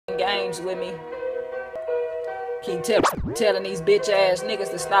games with me. Keep telling these bitch ass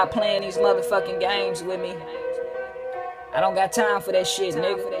niggas to stop playing these motherfucking games with me. I don't got time for that shit,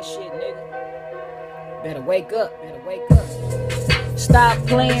 nigga. Better wake up. Stop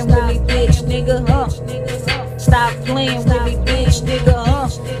playing with me, bitch, nigga, Stop playing with me, bitch, nigga,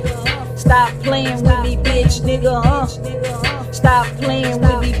 Stop playing with me, bitch, nigga, Stop playing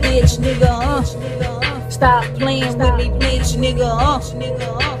with me, bitch, nigga, Stop playing with me, bitch,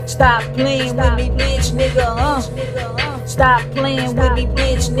 nigga, Stop playing with me, bitch, nigga, Stop playing with me,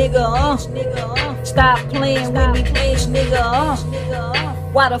 bitch, nigga, Stop playing with me, bitch, nigga.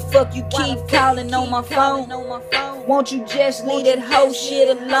 Why the fuck you keep calling on my phone? Won't you just leave that hoe shit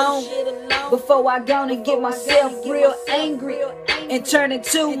alone? Before I gonna get myself real angry and turn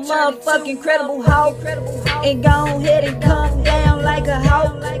into motherfucking incredible hoe, and go ahead and come down like a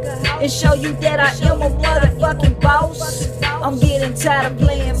hoe and show you that I am a motherfucking boss. I'm getting tired of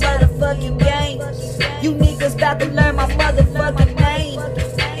playing motherfucking games. You niggas about to learn my motherfucking name,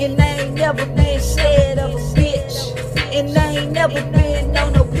 and they ain't never been said of a bitch, and they ain't never been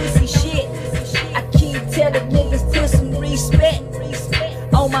on no pussy shit. I keep telling niggas put some respect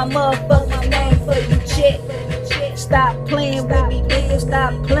on my motherfucking name for you check. Stop playing with me, nigga,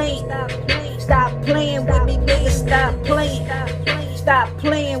 stop playing. Stop playing with me, nigga, stop playing. Stop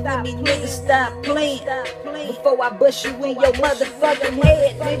playing with me, nigga, stop playing. Before I bust you in your motherfucking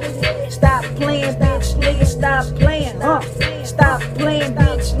head, nigga. Stop playing, bitch, nigga, stop playing, Stop playing,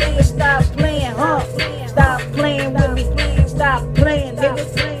 bitch, nigga, stop playing, Stop playing with me, stop playing,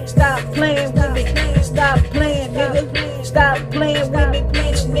 nigga. Stop playing with me, stop playing, nigga. Stop playing with me,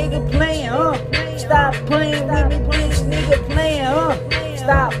 bitch, nigga, playing, Stop playing with me, bitch, nigga, playing,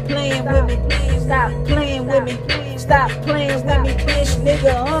 Stop playing with me, stop playing with me, stop playing with me, bitch,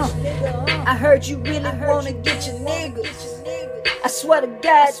 nigga, I heard you really wanna get your niggas. I swear to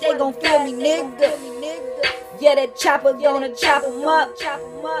God, they gon' feel me, nigga. Yeah, that chopper gonna chop 'em up.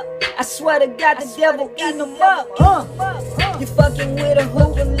 I swear to God, the devil eatin' 'em up. You fucking with a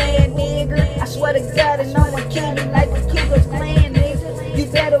Hoover land, nigga. I swear to God, and I'ma kill you like the Ku Klux Klan, nigga. You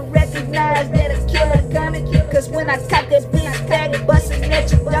better recognize that a killer coming, cause when I cock that bitch back, bustin'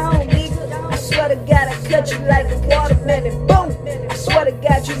 at your dome, nigga. I swear to God, I cut you like a watermelon, boom. I swear to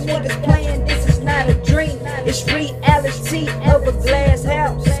God, you niggas playing, this is not a dream. It's reality of a glass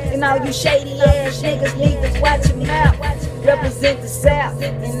house. And all you shady ass niggas need to watch your mouth. Represent the South,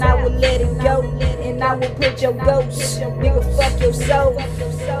 and I will let it go. And I will put your ghost, nigga, fuck your soul.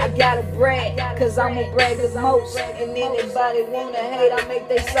 I gotta brag, cause I'ma brag the most. And anybody wanna hate, I make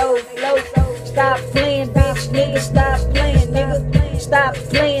they soul float. Stop playing, bitch, nigga, stop playing, nigga. Stop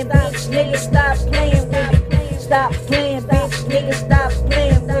playing, bitch, nigga, stop playing with me. Stop playing, bitch, nigga, stop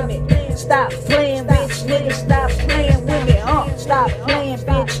playing with me. Stop playing, bitch, nigga, stop playing with me. Stop playing,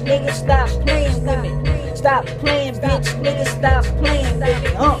 bitch, nigga, stop playing with me. Stop playing, bitch, nigga, stop playing with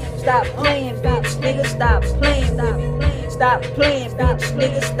me. Stop playing, bitch, nigga, stop playing with me. Stop playing, bitch,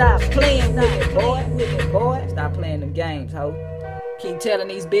 nigga, stop playing with me, boy. Stop playing them games, ho. Keep telling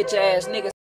these bitch ass niggas.